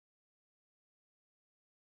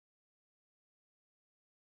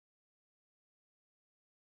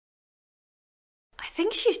I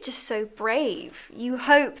think she's just so brave. You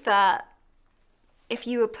hope that if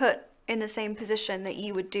you were put in the same position that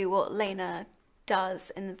you would do what Lena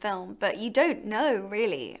does in the film, but you don't know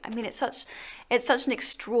really. I mean, it's such an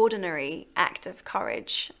extraordinary act of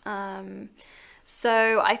courage.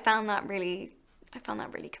 So I found that really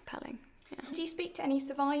compelling. Yeah. Do you speak to any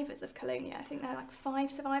survivors of Colonia? I think there are like 5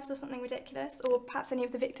 survivors or something ridiculous, or perhaps any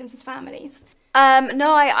of the victims' families.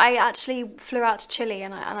 No, I actually flew out to Chile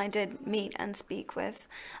and I did meet and speak with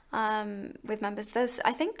members.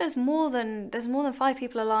 I think there's more than 5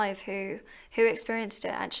 people alive who experienced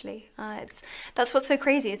it actually. That's what's so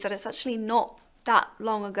crazy, is that it's actually not that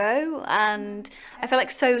long ago, and I feel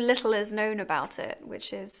like so little is known about it,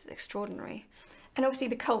 which is extraordinary. And obviously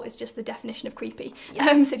the cult is just the definition of creepy.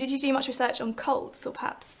 Yeah. So did you do much research on cults, or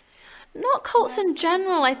perhaps? Not cults in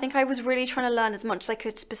general. I think I was really trying to learn as much as I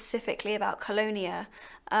could specifically about Colonia.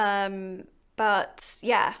 But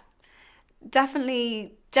yeah,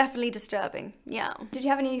 definitely disturbing. Yeah. Did you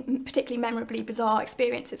have any particularly memorably bizarre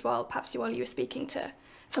experiences while you were speaking to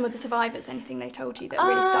some of the survivors? Anything they told you that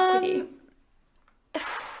really stuck with you?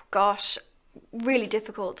 Gosh, really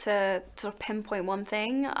difficult to sort of pinpoint one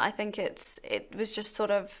thing. I think it was just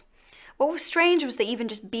sort of, what was strange was that even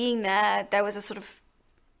just being there, there was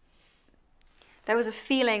a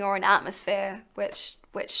feeling or an atmosphere which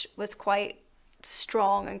was quite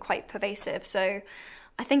strong and quite pervasive. So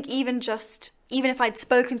I think even if I'd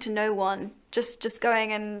spoken to no one, just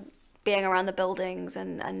going and being around the buildings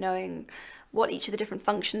and knowing what each of the different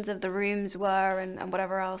functions of the rooms were and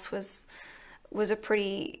whatever else was a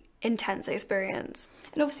pretty intense experience.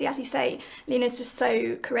 And obviously, as you say, Lena's just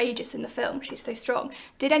so courageous in the film. She's so strong.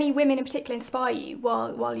 Did any women in particular inspire you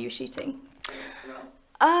while you were shooting?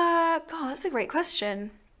 God, that's a great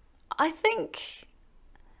question. I think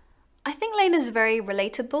Lena's very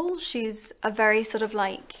relatable. She's a very sort of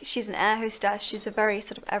she's an air hostess. She's a very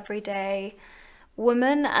sort of everyday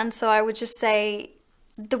woman. And so I would just say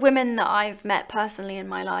the women that I've met personally in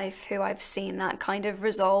my life, who I've seen that kind of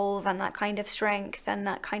resolve and that kind of strength and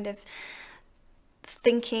that kind of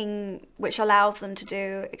thinking which allows them to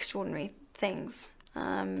do extraordinary things,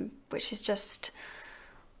 which is just,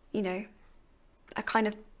 you know, a kind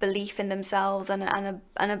of belief in themselves and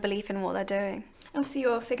a belief in what they're doing. Obviously,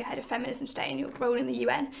 you're a figurehead of feminism today and your role in the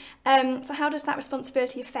UN. So how does that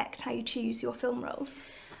responsibility affect how you choose your film roles?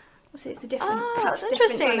 Obviously, it's a different, perhaps that's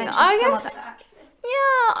different interesting. dimension I to some guess, other.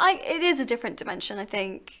 yeah, it is a different dimension. I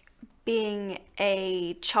think being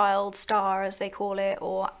a child star, as they call it,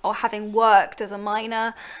 or having worked as a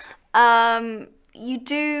minor, you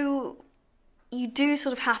do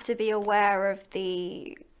sort of have to be aware of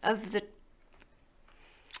the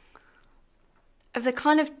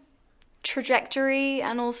kind of trajectory,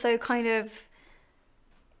 and also kind of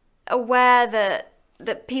aware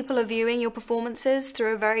that people are viewing your performances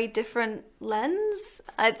through a very different lens.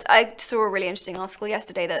 I saw a really interesting article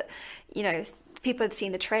yesterday that, you know, people had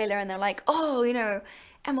seen the trailer and they're like, oh, you know,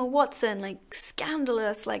 Emma Watson, like,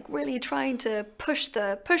 scandalous, like really trying to push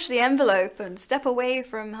the envelope and step away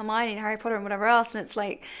from Hermione and Harry Potter and whatever else, and it's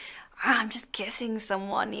like, I'm just kissing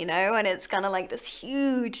someone, you know, and it's kind of like this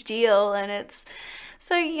huge deal, and it's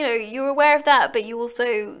so, you know, you're aware of that, but you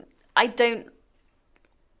also, I don't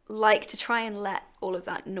like to try and let all of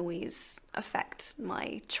that noise affect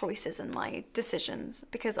my choices and my decisions,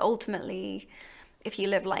 because ultimately, if you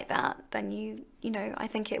live like that, then you know, I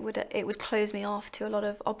think it would close me off to a lot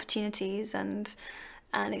of opportunities and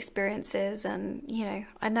experiences, and, you know,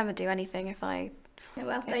 I'd never do anything if I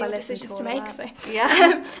they're your decisions to make. So.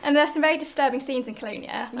 Yeah. And there's some very disturbing scenes in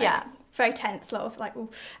Colonia. Yeah. Very tense, a lot of like, ooh.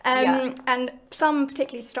 Yeah. And some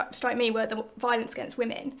particularly strike me were the violence against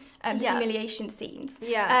women, the humiliation scenes.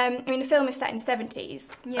 Yeah. I mean, the film is set in the 70s,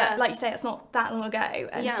 but like you say, it's not that long ago,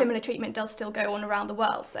 and similar treatment does still go on around the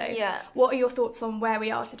world. So what are your thoughts on where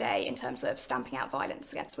we are today in terms of stamping out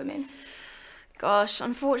violence against women? Gosh,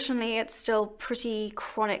 unfortunately, it's still pretty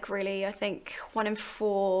chronic, really. I think 1 in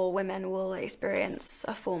 4 women will experience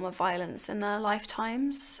a form of violence in their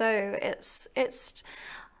lifetimes. So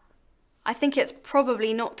I think it's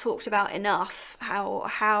probably not talked about enough how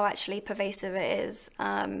actually pervasive it is.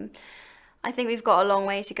 I think we've got a long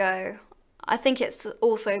way to go. I think it's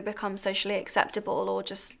also become socially acceptable, or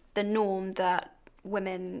just the norm, that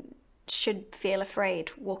women should feel afraid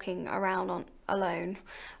walking around alone,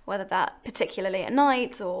 whether that particularly at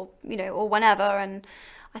night or, you know, or whenever. And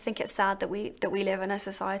I think it's sad that we live in a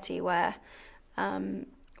society where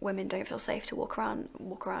women don't feel safe to walk around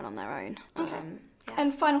on their own. Okay.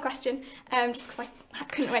 And final question, just because I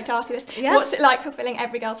couldn't wait to ask you this. Yeah. What's it like fulfilling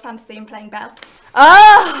every girl's fantasy and playing Belle?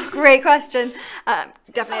 Oh, great question.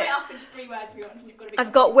 Definitely. Sum it up in just 3 words if you want. You've got to be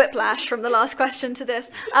I've got whiplash from the last question to this.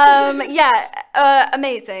 Amazing.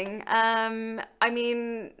 I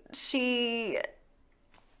mean, it's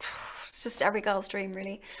just every girl's dream,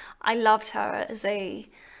 really. I loved her as a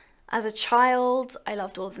child. I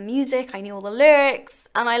loved all the music. I knew all the lyrics,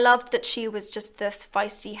 and I loved that she was just this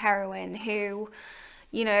feisty heroine who,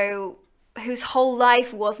 you know, whose whole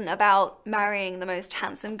life wasn't about marrying the most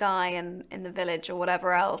handsome guy in the village or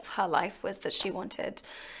whatever else. Her life was that she wanted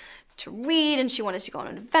to read, and she wanted to go on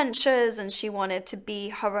adventures, and she wanted to be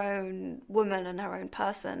her own woman and her own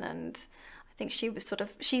person. And I think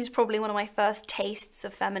she's probably one of my first tastes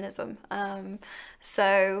of feminism.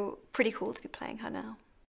 So pretty cool to be playing her now.